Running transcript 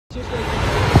Shot!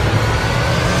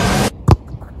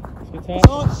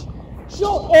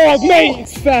 Oh mate,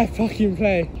 it's fair fucking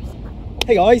play.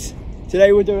 Hey guys,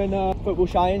 today we're doing a football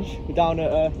challenge. We're down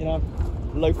at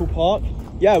local park.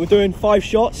 Yeah, we're doing 5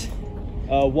 shots,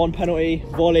 1 penalty,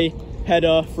 volley,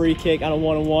 header, free kick, and a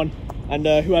 1-on-1. And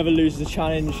whoever loses the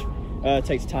challenge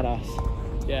takes a tan ass.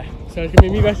 Yeah, so it's gonna be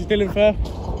me versus Dylan first.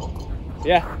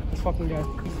 Yeah, let's fucking go.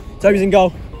 Toby's in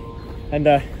goal, and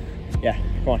yeah,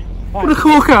 come on. What a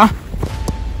corker!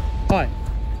 Hi,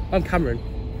 I'm Cameron.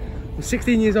 I'm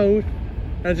 16 years old,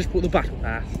 and I just bought the battle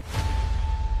pass.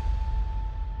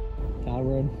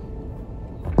 Cameron.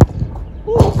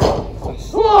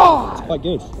 That's quite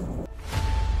good.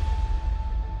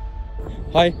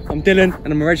 Hi, I'm Dylan,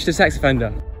 and I'm a registered sex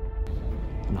offender.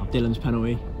 Now Dylan's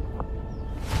penalty.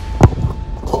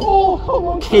 Oh, come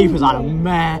on! Keeper's had a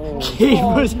mare.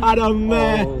 Keeper's had a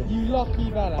mare. You lucky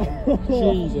fella.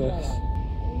 Jesus.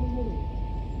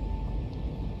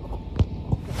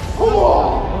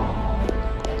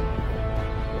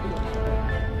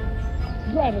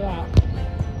 Red that.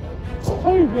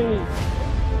 Toby!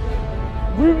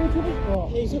 Rooting to the spot.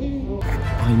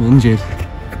 I'm injured.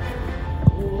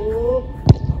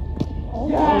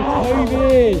 Yeah,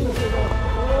 Toby!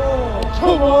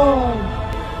 Come on!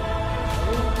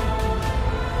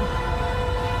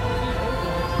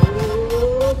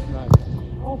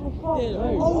 Oh, for fuck's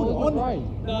sake. Hold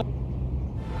on. No.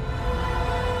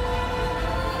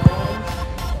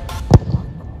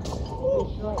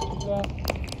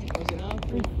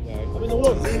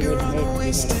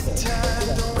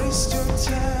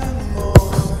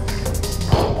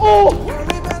 Oh!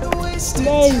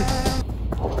 No!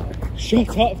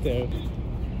 Shut up, dude.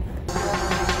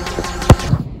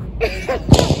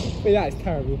 Wait, that is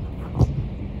terrible.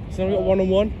 So now we've got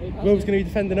 1-on-1. Will's going to be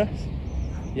defending us.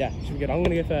 Yeah, should be good. I'm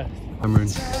going to go first. Cameron, I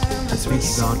think you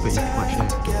guard, but you're quite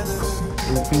shit.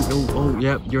 Oh,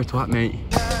 yep, you're a twat, mate.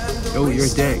 Oh, you're a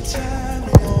dick.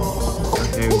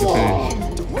 Okay, we can finish.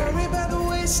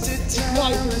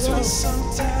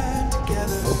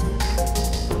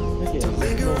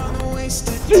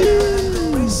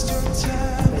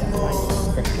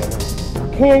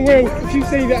 Come on, Will. If you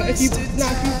say that, if you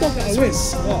stop it, I win.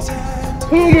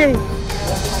 Come on, Will.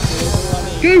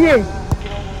 Go, Will.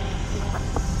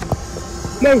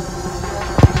 No.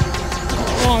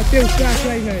 Oh, I feel slash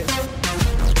play, mate.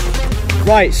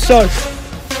 Right, so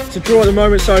it's a draw at the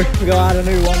moment, so we're gonna add a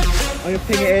new one. I'm gonna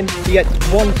ping it in. You get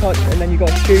 1 touch, and then you got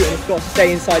to shoot, and it's got to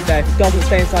stay inside there. If it doesn't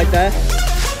stay inside there,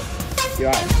 you're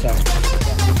out. So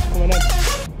come on then.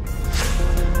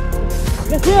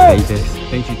 Let's go. Davis.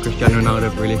 Thank you, Cristiano Ronaldo,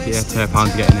 for really yeah,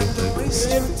 £10 getting in.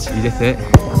 So you did it.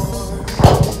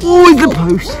 Oh, the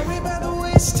post.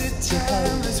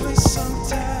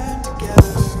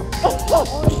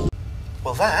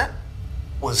 Well, that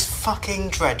was fucking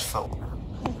dreadful.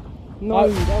 No,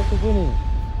 that was the winning.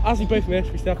 As we both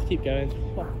missed, we still have to keep going.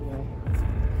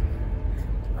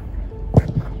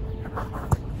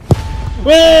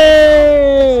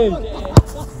 Whey!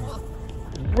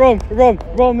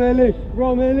 Romelu,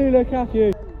 look at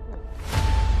you.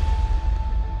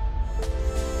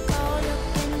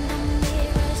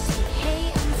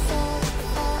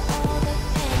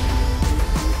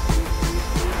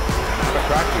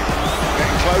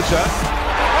 Getting closer.